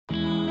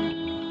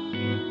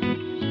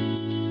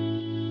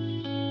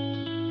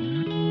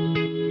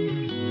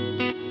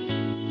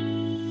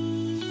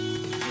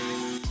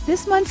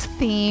This month's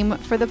theme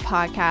for the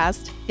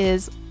podcast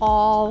is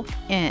All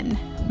In.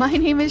 My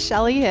name is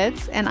Shelly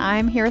Hitz, and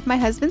I'm here with my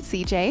husband,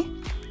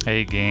 CJ.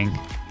 Hey, gang.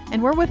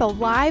 And we're with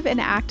Alive and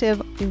Active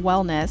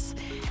Wellness.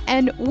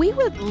 And we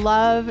would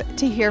love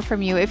to hear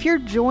from you. If you're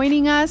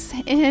joining us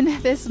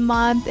in this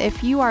month,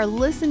 if you are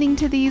listening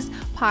to these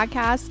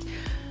podcasts,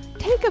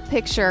 take a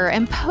picture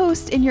and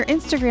post in your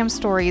Instagram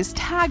stories.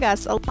 Tag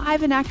us,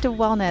 Alive and Active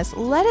Wellness.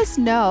 Let us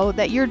know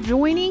that you're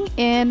joining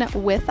in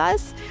with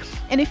us.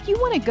 And if you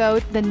want to go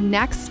the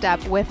next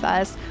step with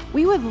us,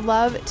 we would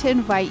love to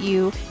invite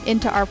you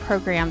into our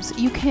programs.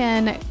 You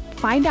can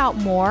find out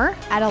more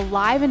at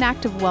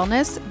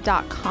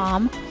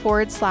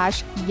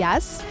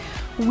aliveandactivewellness.com/yes.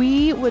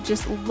 We would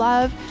just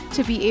love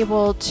to be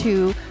able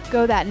to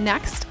go that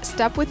next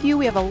step with you.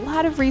 We have a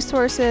lot of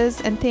resources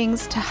and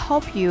things to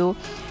help you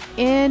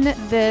in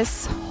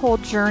this whole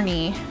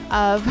journey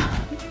of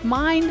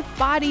mind,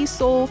 body,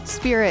 soul,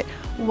 spirit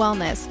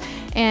wellness.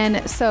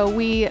 And so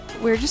we're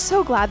just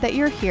so glad that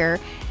you're here,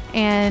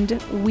 and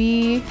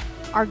we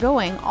are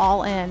going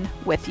all in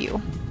with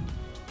you.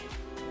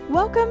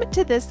 Welcome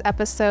to this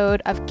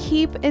episode of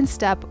Keep in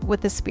Step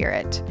with the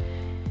Spirit.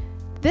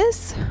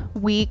 This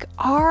week,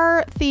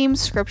 our theme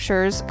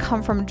scriptures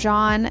come from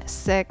John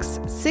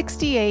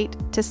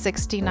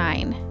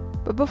 6:68-69.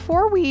 But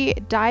before we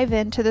dive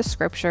into the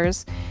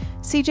scriptures,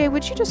 CJ,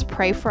 would you just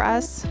pray for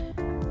us?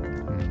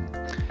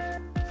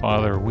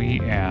 Father,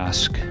 we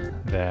ask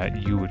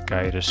that you would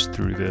guide us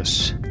through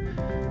this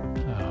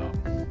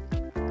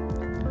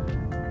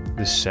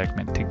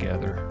segment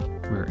together.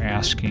 We're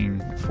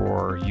asking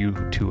for you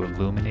to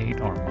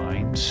illuminate our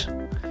minds,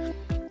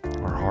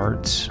 our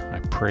hearts. I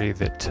pray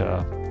that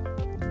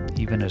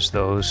even as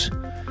those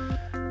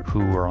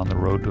who were on the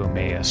road to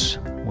Emmaus,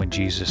 when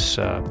Jesus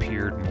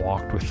appeared and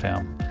walked with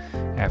them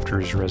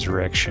after his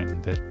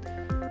resurrection, that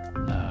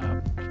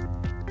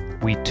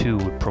we too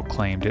would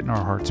proclaim, didn't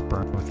our hearts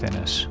burn within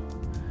us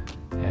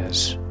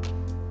as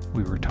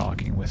we were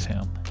talking with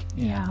him?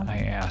 Yeah. And I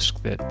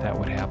ask that that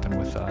would happen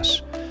with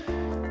us.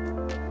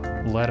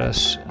 Let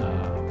us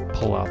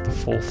pull out the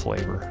full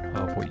flavor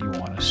of what you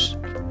want us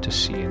to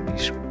see in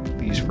these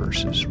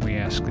verses. We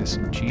ask this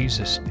in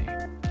Jesus' name.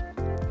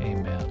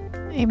 Amen.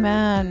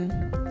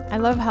 Amen. I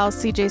love how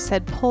CJ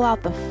said, pull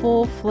out the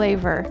full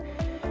flavor.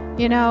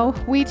 You know,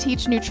 we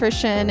teach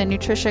nutrition and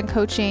nutrition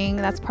coaching.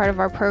 That's part of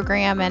our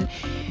program. And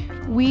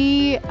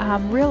we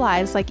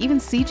realize, like even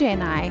CJ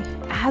and I,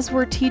 as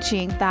we're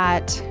teaching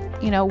that,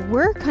 you know,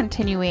 we're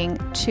continuing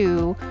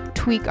to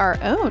tweak our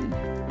own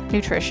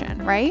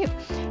nutrition, right?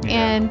 Yeah.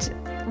 And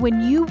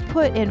when you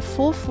put in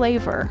full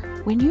flavor,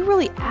 when you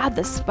really add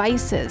the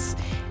spices,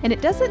 and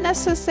it doesn't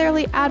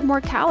necessarily add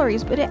more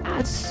calories, but it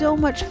adds so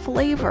much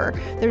flavor.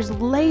 There's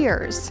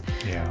layers.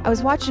 Yeah. I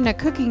was watching a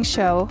cooking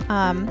show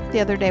the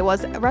other day,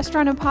 was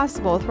Restaurant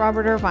Impossible with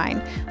Robert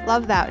Irvine.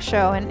 Love that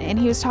show. And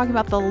he was talking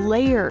about the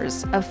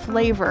layers of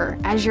flavor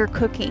as you're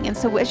cooking. And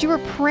so as you were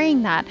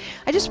praying that,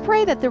 I just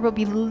pray that there will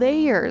be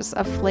layers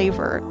of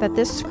flavor that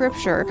this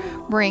scripture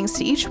brings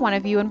to each one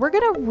of you. And we're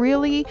going to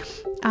really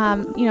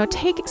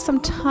take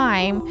some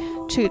time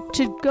to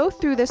go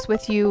through this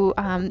with you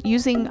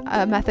using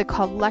a method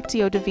called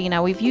Lectio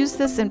Divina. We've used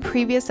this in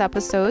previous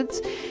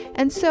episodes.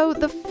 And so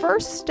the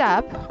first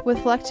step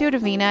with Lectio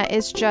Divina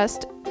is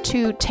just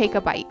to take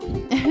a bite.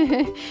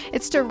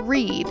 It's to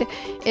read.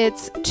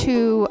 It's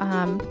to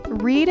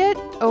read it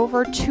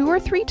over 2 or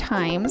 3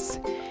 times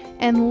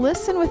and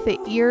listen with the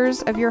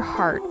ears of your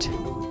heart.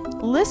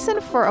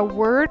 Listen for a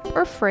word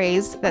or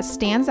phrase that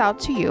stands out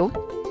to you.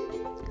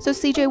 So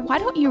CJ, why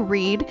don't you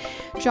read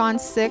John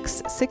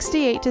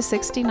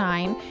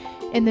 6:68-69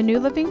 in the New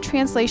Living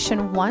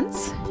Translation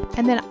once,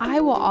 and then I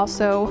will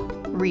also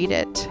read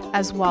it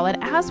as well. And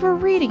as we're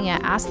reading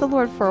it, ask the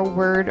Lord for a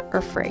word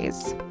or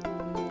phrase.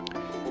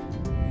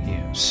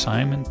 Yeah.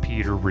 Simon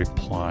Peter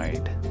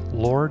replied,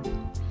 Lord,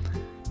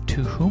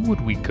 to whom would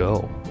we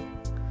go?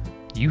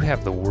 You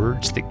have the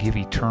words that give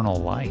eternal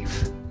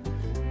life.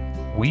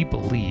 We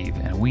believe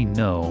and we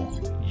know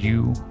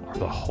you are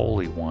the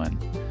Holy One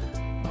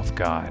of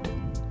God.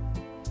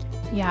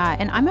 Yeah,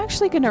 and I'm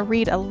actually going to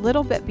read a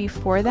little bit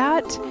before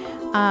that.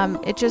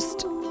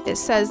 It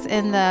says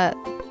in the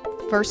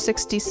verse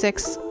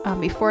 66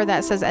 before that,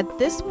 it says, at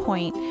this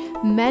point,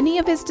 many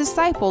of his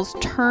disciples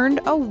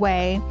turned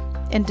away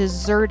and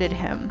deserted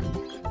him.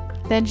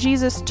 Then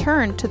Jesus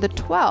turned to the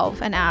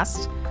 12 and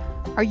asked,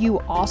 are you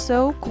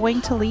also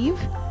going to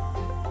leave?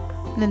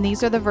 And then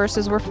these are the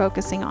verses we're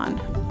focusing on.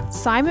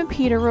 Simon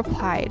Peter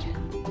replied,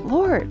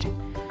 Lord,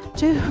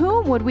 to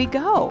whom would we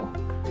go?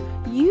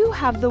 You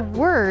have the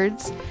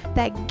words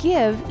that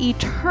give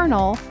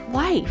eternal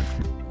life.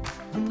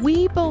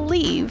 We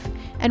believe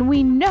and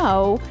we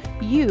know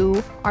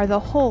you are the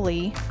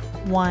Holy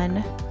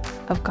One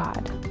of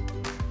God.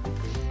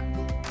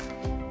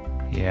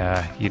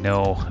 Yeah,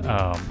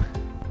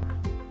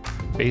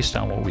 based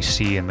on what we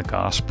see in the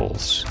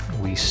Gospels,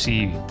 we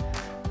see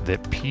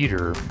that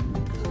Peter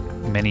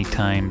many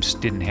times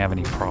didn't have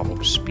any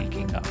problem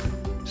speaking up.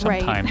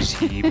 Sometimes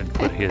he even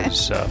put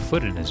his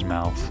foot in his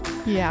mouth.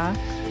 Yeah.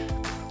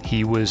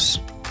 He was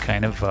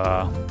kind of,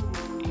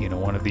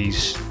 one of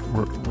these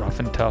rough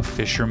and tough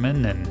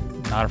fishermen,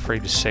 and not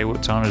afraid to say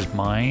what's on his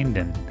mind.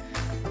 And,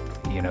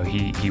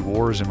 he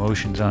wore his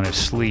emotions on his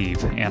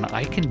sleeve. And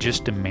I can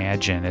just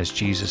imagine as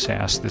Jesus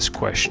asked this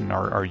question,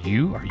 are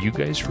you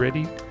guys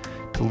ready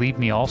to leave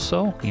me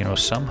also?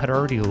 Some had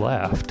already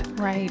left.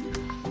 Right.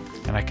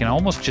 And I can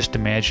almost just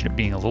imagine it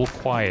being a little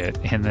quiet.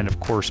 And then, of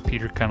course,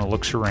 Peter kind of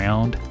looks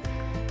around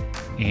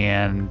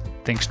and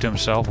thinks to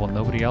himself, well,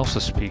 nobody else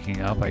is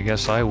speaking up. I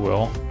guess I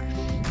will.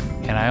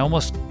 And I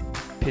almost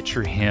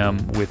picture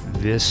him with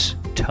this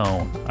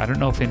tone. I don't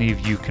know if any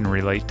of you can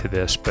relate to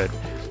this, but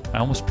I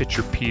almost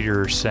picture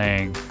Peter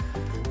saying,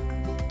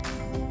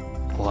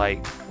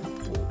 like,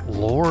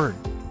 Lord,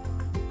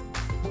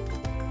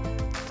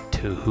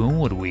 to whom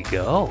would we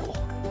go?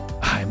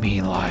 I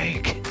mean,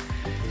 like,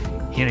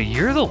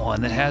 you're the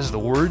one that has the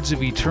words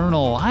of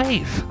eternal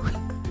life.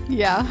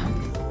 Yeah.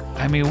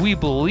 I mean, we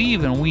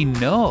believe and we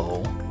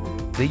know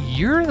that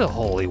you're the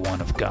Holy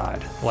One of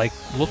God. Like,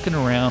 looking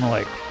around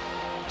like,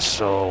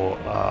 so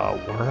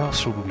where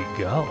else would we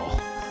go?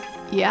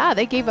 Yeah,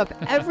 they gave up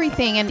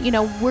everything. And,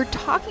 we're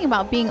talking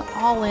about being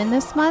all in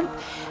this month.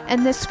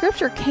 And this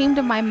scripture came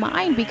to my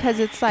mind because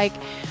it's like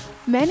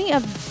many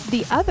of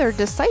the other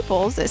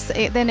disciples,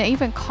 then it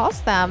even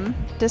calls them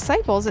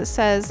disciples. It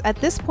says, at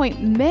this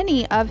point,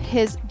 many of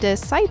his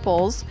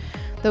disciples,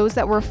 those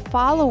that were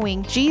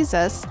following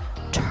Jesus,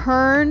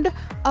 turned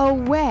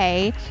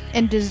away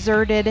and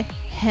deserted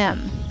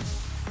him.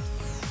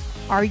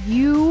 Are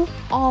you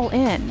all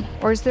in?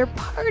 Or is there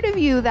part of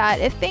you that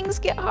if things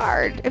get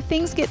hard, if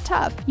things get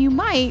tough, you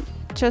might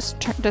just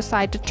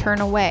decide to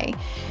turn away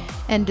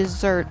and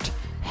desert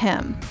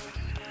him?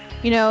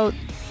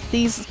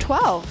 These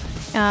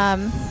 12,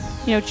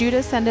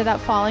 Judas ended up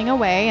falling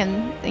away,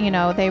 and,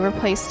 they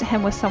replaced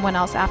him with someone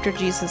else after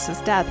Jesus'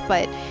 death.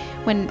 But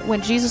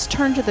when Jesus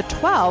turned to the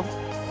 12,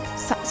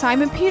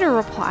 Simon Peter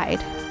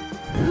replied,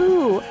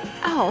 who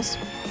else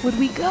would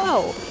we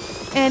go?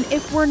 And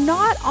if we're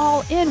not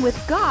all in with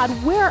God,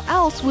 where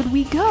else would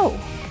we go?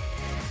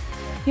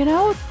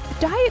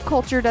 Diet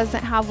culture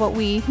doesn't have what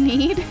we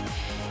need.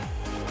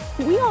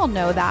 We all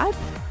know that.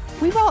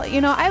 We've all,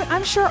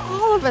 I'm sure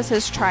all of us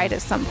has tried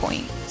at some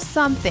point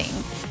something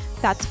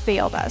that's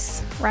failed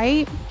us,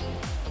 right?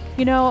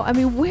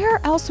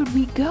 Where else would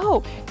we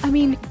go?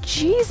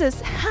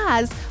 Jesus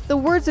has the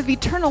words of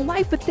eternal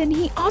life, but then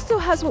he also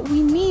has what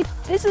we need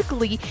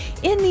physically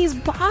in these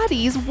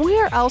bodies.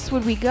 Where else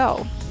would we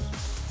go?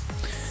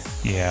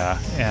 Yeah,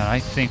 and I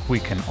think we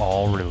can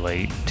all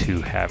relate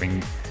to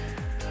having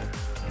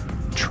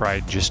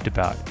tried just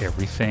about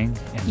everything,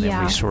 and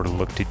then we sort of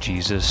looked at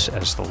Jesus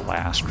as the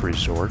last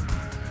resort.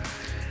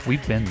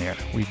 We've been there.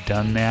 We've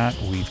done that.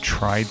 We've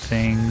tried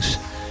things,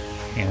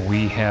 and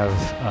we have,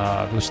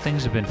 those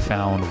things have been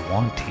found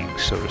wanting,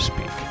 so to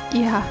speak.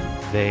 Yeah.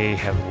 They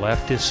have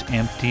left us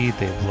empty.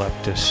 They've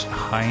left us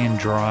high and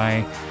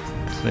dry.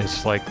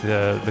 It's like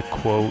the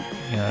quote,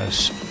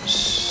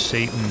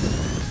 Satan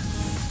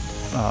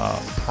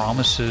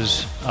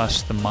promises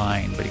us the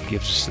mine, but he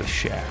gives us the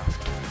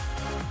shaft.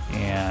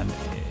 And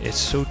it's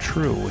so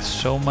true. With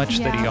so much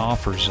that he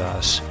offers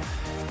us,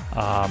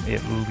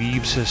 it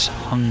leaves us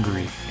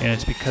hungry. And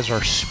it's because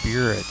our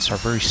spirits, our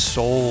very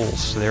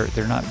souls,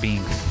 they're not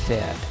being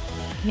fed.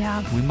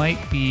 Yeah. We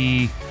might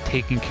be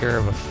taking care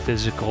of a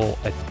physical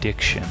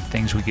addiction,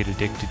 things we get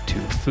addicted to,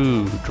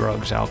 food,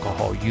 drugs,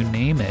 alcohol, you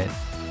name it.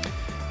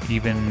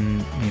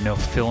 Even,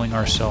 filling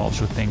ourselves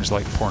with things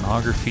like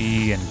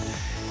pornography and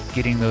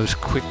getting those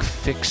quick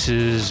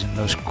fixes and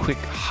those quick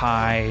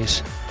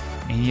highs.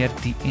 And yet at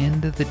the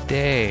end of the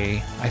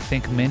day, I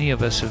think many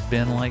of us have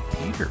been like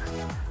Peter.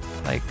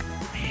 Like,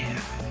 man,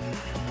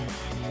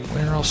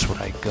 where else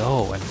would I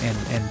go?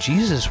 And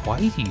Jesus, why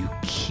do you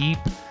keep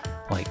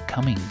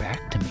coming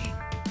back to me?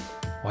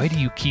 Why do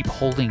you keep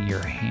holding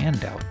your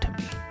hand out to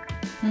me?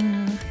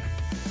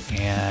 Mm-hmm.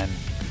 And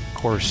of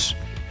course,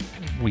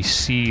 we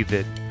see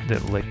that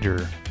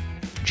later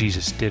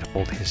Jesus did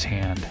hold his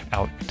hand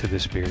out to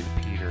this very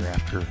Peter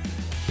after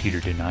Peter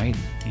denied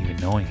even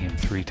knowing him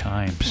 3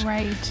 times.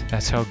 Right.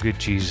 That's how good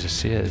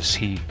Jesus is.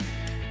 He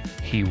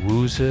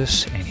woos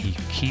us, and he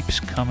keeps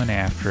coming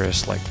after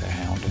us like the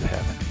hound of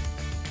heaven.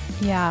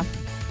 Yeah.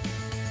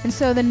 And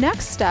so the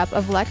next step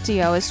of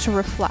Lectio is to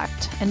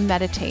reflect and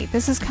meditate.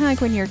 This is kind of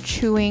like when you're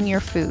chewing your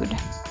food.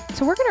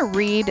 So we're going to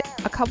read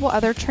a couple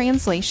other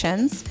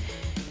translations,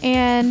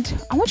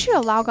 and I want you to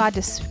allow God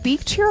to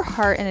speak to your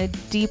heart in a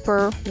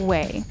deeper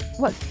way.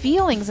 What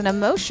feelings and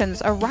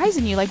emotions arise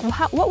in you? Like,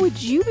 what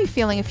would you be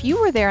feeling if you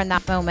were there in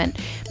that moment?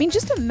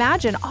 Just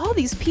imagine all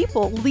these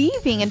people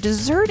leaving and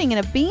deserting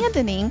and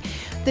abandoning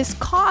this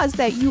cause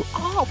that you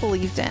all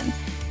believed in.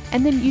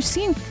 And then you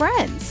seeing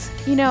friends,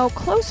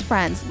 close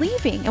friends,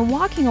 leaving and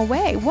walking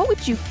away. What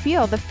would you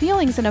feel? The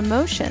feelings and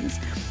emotions.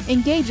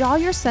 Engage all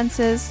your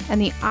senses and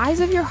the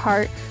eyes of your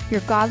heart,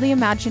 your godly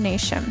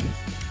imagination.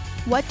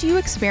 What do you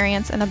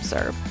experience and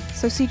observe?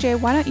 So CJ,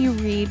 why don't you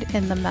read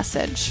in the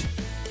Message?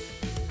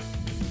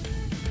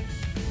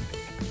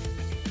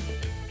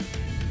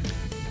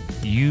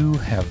 you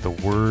have the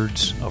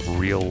words of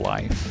real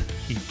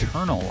life,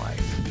 eternal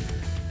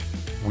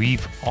life.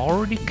 We've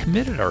already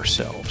committed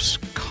ourselves,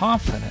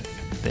 confident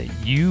that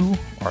you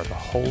are the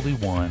Holy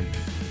One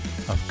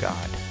of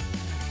God.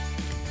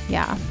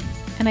 Yeah.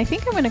 And I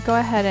think I'm going to go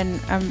ahead and,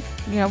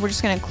 we're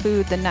just going to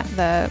include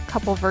the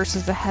couple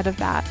verses ahead of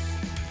that.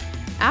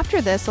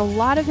 After this, a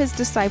lot of his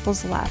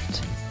disciples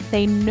left.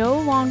 They no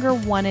longer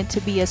wanted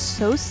to be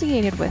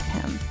associated with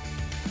him.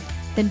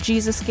 Then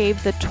Jesus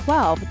gave the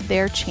 12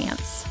 their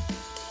chance.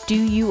 Do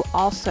you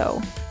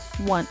also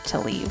want to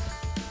leave?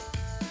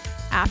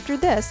 After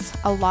this,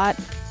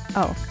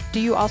 do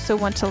you also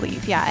want to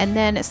leave? Yeah. And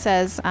then it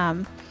says,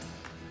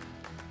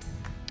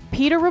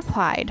 Peter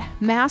replied,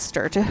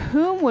 Master, to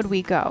whom would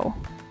we go?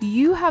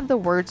 You have the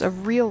words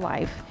of real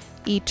life,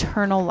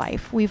 eternal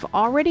life. We've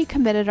already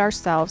committed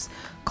ourselves,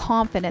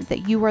 confident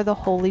that you are the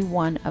Holy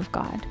One of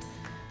God.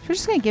 So we're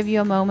just going to give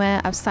you a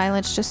moment of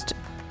silence. Just,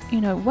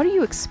 what are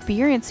you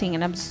experiencing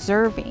and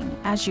observing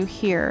as you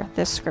hear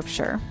this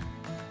scripture?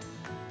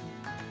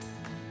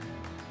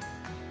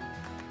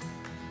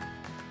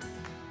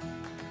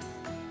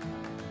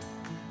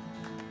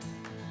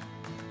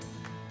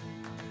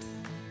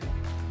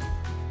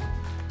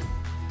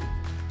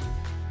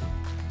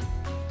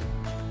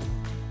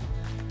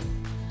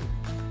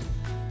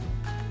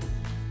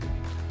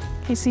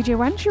 Okay, CJ,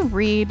 why don't you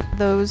read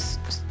those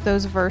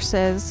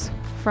verses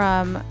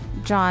from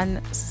John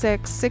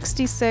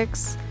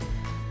 6:66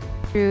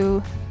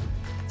 through,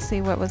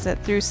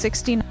 through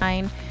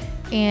 69,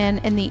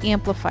 and in the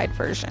Amplified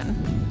Version.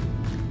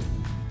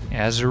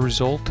 As a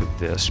result of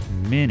this,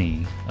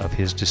 many of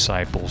his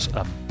disciples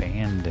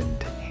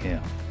abandoned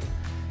him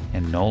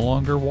and no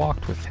longer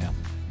walked with him.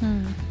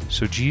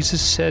 So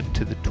Jesus said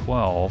to the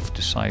 12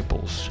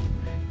 disciples,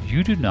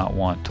 You do not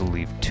want to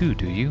leave too,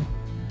 do you?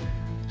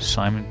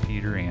 Simon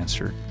Peter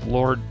answered,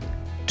 Lord,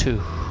 to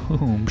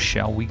whom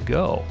shall we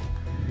go?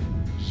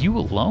 You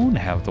alone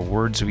have the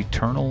words of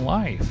eternal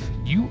life.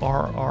 You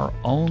are our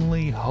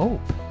only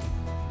hope.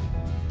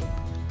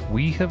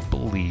 We have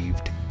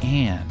believed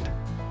and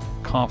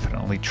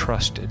confidently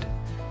trusted,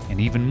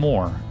 and even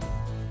more,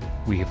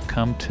 we have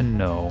come to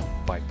know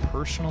by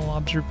personal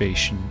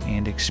observation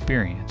and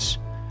experience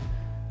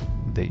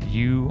that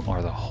you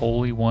are the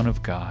Holy One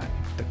of God,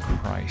 the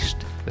Christ,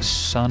 the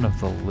Son of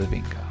the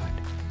living God.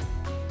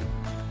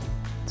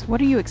 So what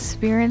are you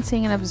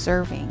experiencing and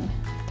observing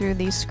through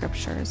these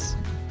scriptures?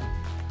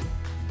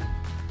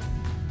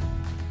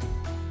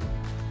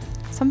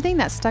 Something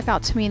that stuck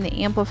out to me in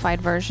the Amplified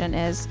Version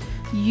is,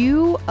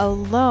 you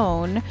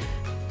alone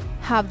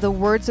have the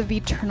words of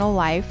eternal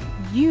life.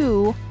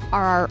 You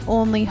are our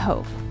only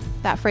hope.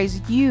 That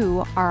phrase,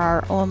 you are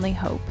our only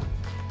hope.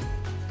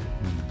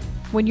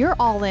 When you're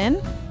all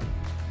in,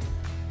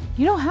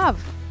 you don't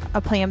have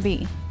a plan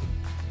B.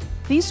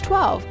 These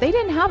 12, they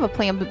didn't have a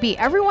plan B.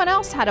 Everyone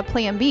else had a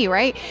plan B,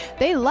 right?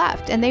 They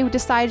left and they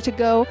decided to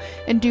go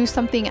and do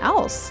something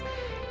else.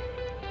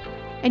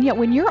 And yet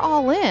when you're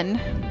all in,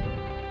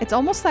 it's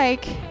almost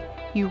like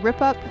you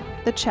rip up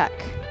the check.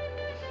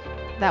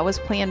 That was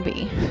plan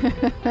B.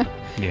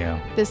 Yeah.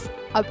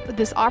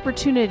 This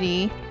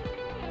opportunity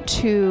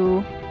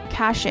to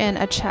cash in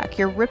a check.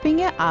 You're ripping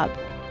it up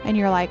and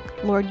you're like,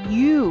 Lord,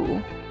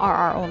 you are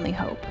our only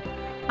hope.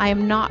 I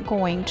am not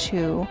going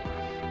to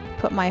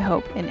put my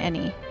hope in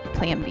any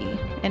plan B,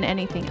 in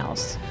anything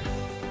else.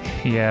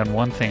 Yeah, and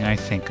one thing I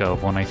think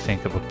of when I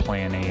think of a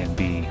plan A and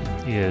B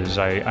is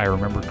I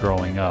remember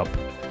growing up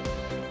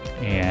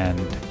and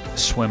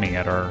swimming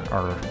at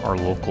our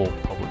local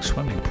public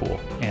swimming pool.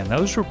 And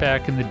those were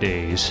back in the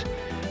days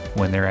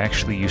when there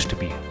actually used to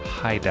be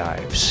high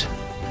dives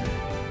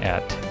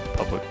at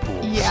public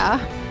pools. Yeah.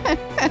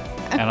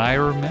 And I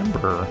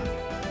remember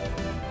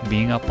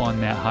being up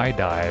on that high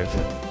dive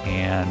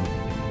and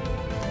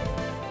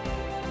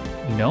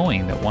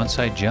knowing that once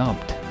I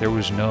jumped, there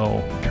was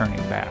no turning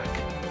back.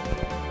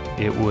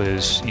 It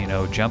was,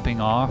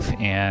 jumping off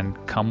and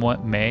come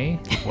what may,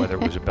 whether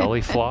it was a belly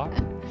flop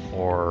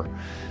or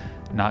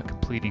not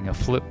completing a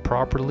flip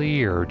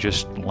properly or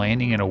just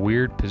landing in a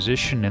weird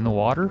position in the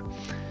water,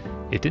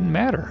 it didn't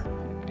matter.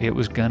 It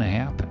was going to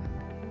happen.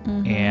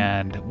 Mm-hmm.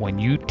 And when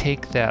you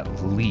take that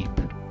leap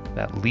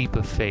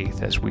of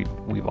faith, as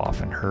we've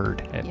often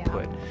heard it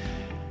put,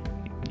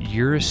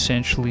 you're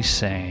essentially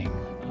saying,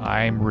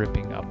 I'm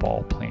ripping up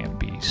all plan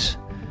Bs.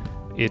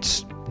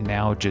 It's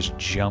now just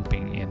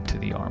jumping into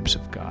the arms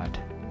of God.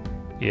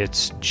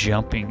 It's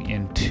jumping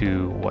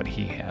into what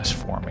He has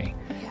for me.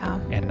 Yeah.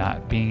 And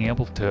not being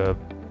able to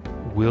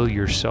will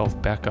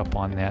yourself back up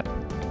on that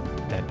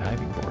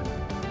diving board.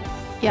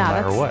 Yeah, no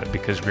matter what,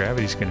 because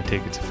gravity's going to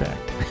take its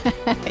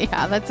effect.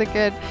 Yeah, that's a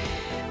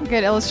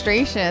good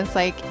illustration. It's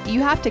like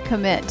you have to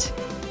commit.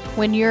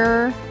 When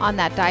you're on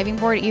that diving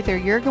board, either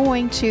you're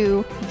going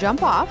to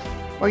jump off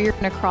or you're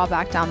going to crawl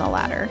back down the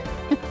ladder.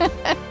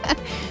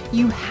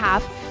 You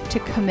have to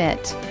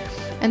commit.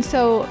 And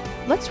so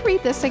let's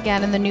read this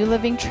again in the New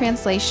Living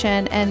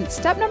Translation. And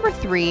step number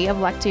 3 of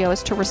Lectio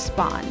is to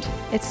respond.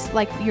 It's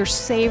like you're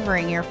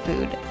savoring your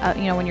food,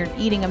 when you're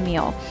eating a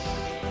meal.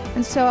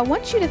 And so I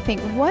want you to think,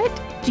 what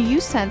do you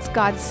sense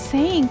God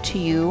saying to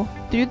you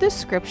through the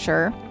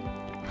scripture?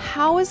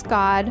 How is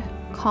God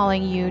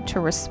calling you to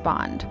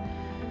respond?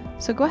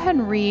 So go ahead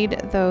and read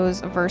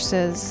those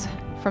verses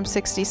from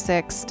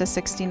 66 to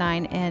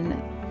 69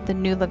 in the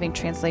New Living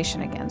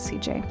Translation again,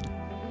 CJ.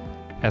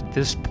 At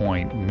this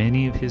point,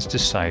 many of his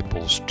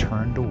disciples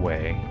turned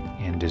away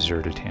and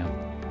deserted him.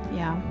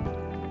 Yeah.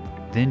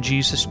 Then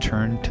Jesus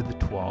turned to the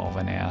 12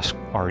 and asked,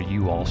 "Are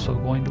you also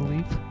going to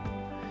leave?"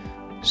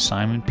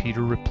 Simon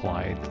Peter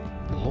replied,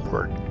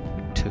 "Lord,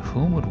 to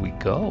whom would we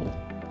go?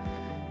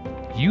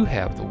 You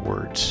have the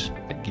words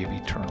that give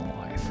eternal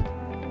life.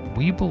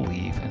 We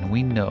believe and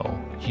we know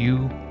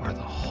you are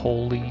the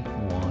Holy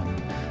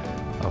One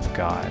of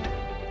God."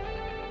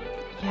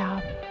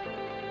 Yeah.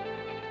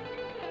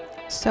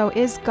 So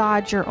is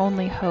God your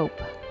only hope?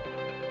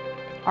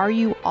 Are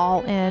you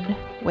all in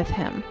with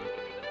him?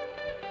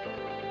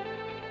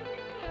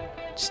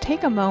 Just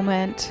take a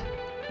moment.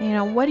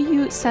 What do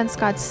you sense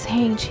God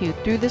saying to you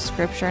through the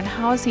scripture, and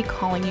how is he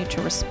calling you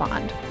to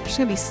respond? I'm just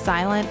going to be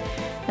silent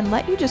and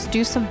let you just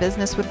do some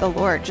business with the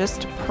Lord.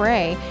 Just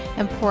pray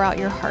and pour out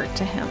your heart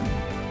to him.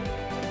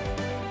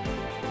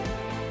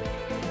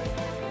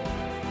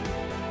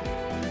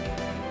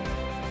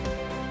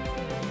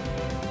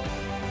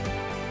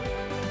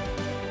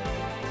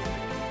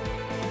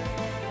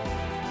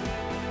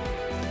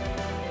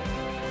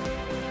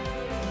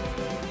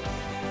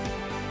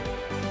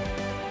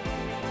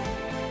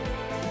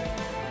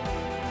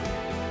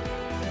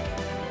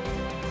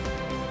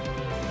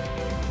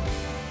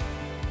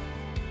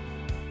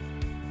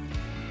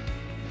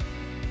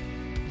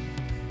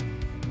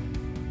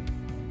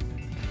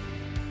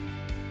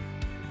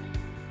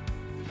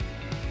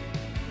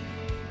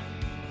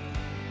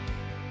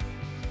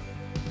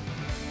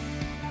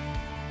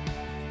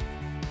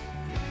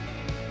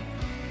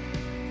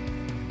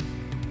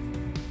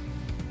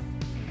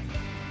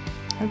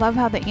 I love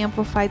how the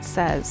Amplified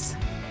says,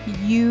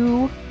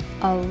 "You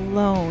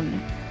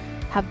alone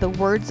have the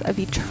words of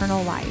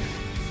eternal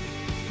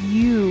life.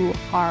 You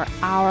are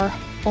our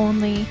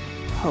only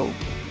hope."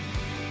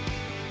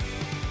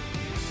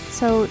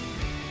 So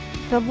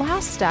the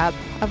last step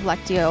of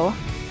Lectio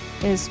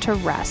is to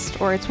rest,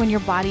 or it's when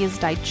your body is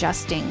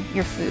digesting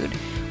your food.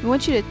 We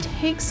want you to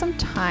take some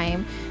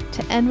time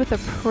to end with a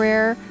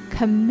prayer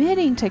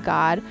committing to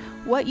God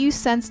what you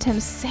sensed him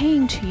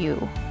saying to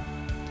you.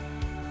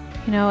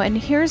 And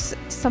here's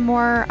some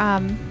more,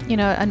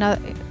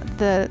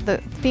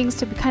 the things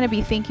to kind of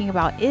be thinking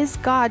about. Is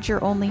God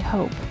your only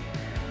hope?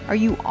 Are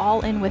you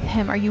all in with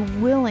him? Are you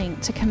willing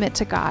to commit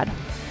to God,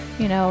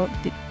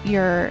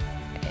 your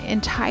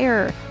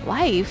entire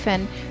life?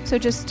 And so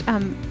just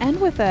end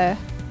with a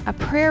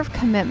prayer of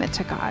commitment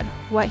to God,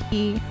 what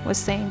he was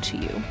saying to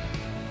you.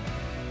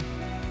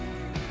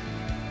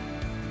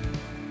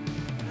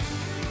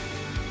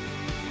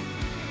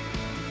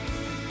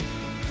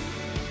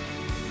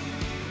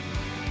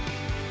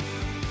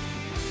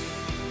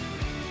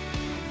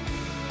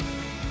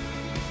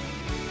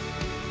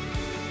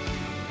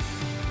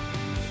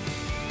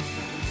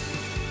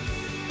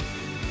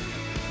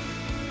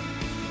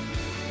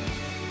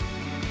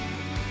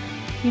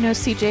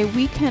 CJ,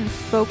 we can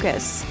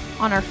focus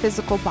on our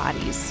physical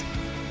bodies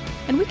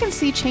and we can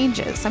see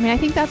changes. I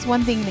think that's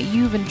one thing that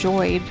you've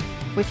enjoyed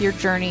with your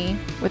journey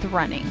with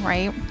running,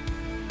 right?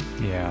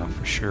 Yeah,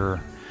 for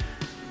sure.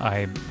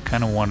 I'm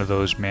kind of one of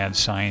those mad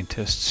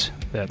scientists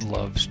that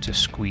loves to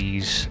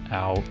squeeze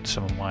out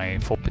some of my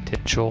full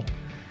potential.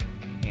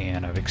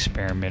 And I've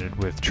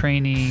experimented with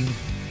training,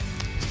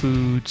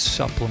 food,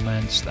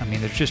 supplements.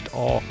 There's just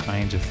all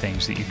kinds of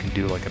things that you can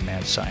do like a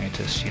mad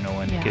scientist, in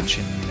the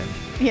kitchen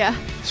and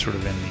sort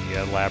of in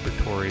the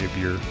laboratory of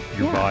your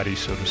body,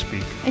 so to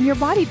speak. And your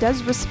body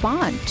does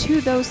respond to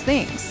those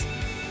things.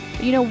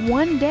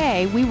 One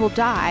day we will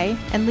die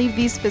and leave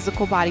these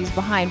physical bodies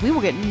behind. We will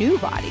get new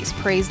bodies,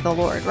 praise the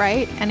Lord,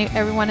 right? And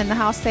everyone in the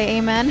house say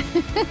amen.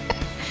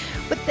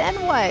 But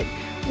then what?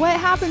 What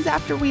happens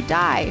after we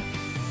die?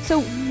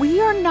 So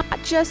we are not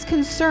just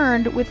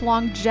concerned with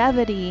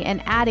longevity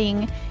and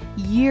adding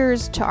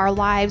years to our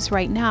lives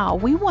right now.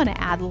 We want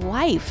to add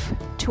life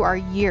to our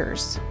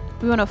years.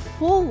 We want a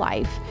full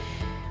life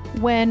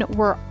when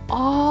we're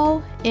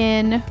all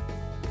in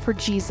for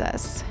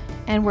Jesus.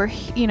 And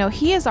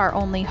he is our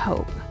only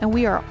hope, and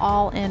we are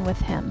all in with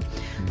him.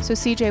 So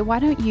CJ, why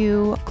don't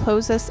you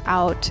close us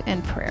out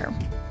in prayer?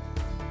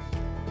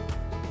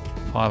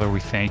 Father, we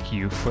thank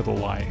you for the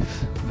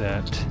life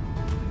that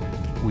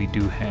we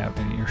do have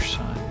in your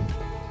Son.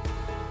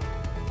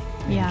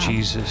 In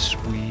Jesus,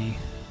 we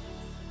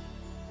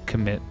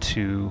commit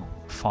to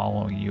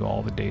following you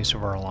all the days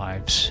of our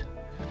lives.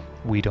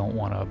 We don't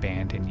want to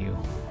abandon you,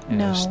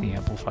 as the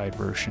Amplified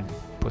Version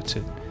puts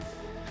it.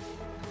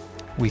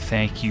 We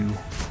thank you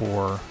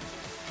for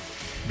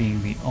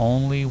being the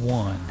only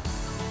one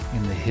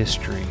in the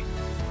history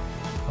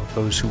of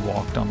those who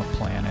walked on the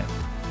planet.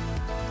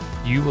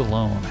 You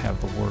alone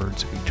have the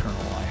words of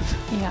eternal life.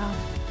 Yeah.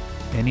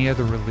 Any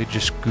other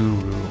religious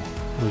guru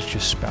was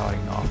just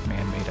spouting off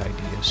man-made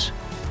ideas.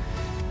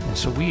 And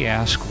so we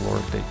ask,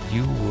 Lord, that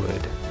you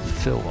would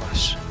fill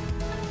us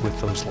with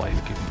those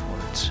life-giving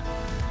words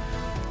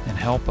and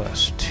help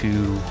us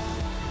to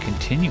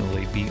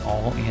continually be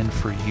all in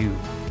for you,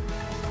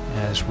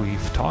 as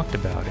we've talked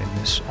about in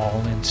this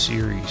all-in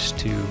series,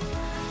 to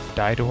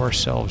die to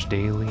ourselves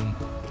daily,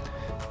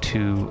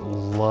 to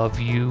love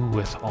you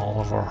with all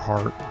of our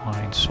heart,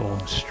 mind, soul,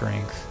 and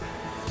strength,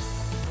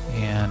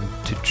 and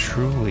to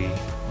truly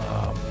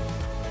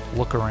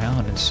look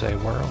around and say,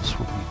 where else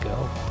would we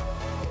go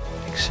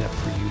except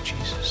for you,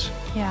 Jesus?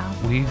 Yeah.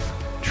 We've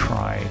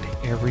tried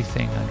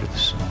everything under the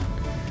sun,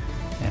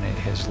 and it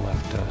has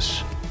left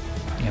us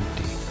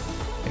empty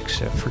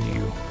except for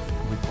you.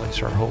 We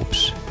place our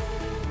hopes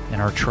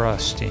and our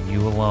trust in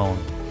you alone.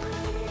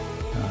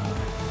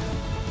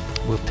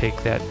 We'll take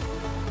that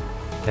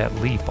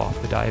leap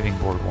off the diving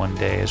board one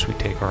day as we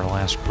take our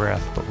last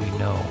breath, but we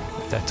know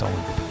that that's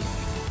only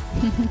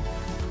the beginning.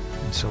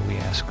 And so we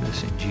ask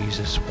this in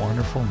Jesus'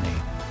 wonderful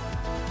name.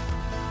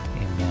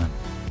 Amen.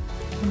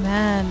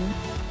 Amen.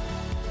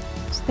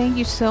 So thank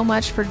you so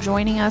much for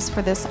joining us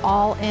for this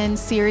all-in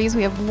series.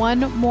 We have one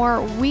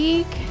more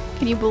week.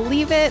 Can you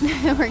believe it?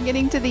 We're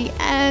getting to the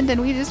end,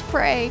 and we just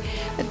pray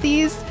that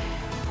these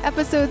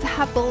episodes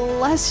have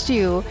blessed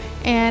you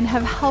and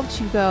have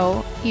helped you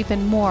go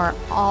even more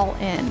all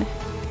in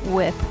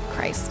with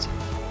Christ.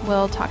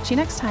 We'll talk to you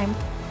next time.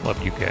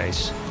 Love you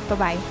guys.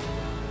 Bye-bye.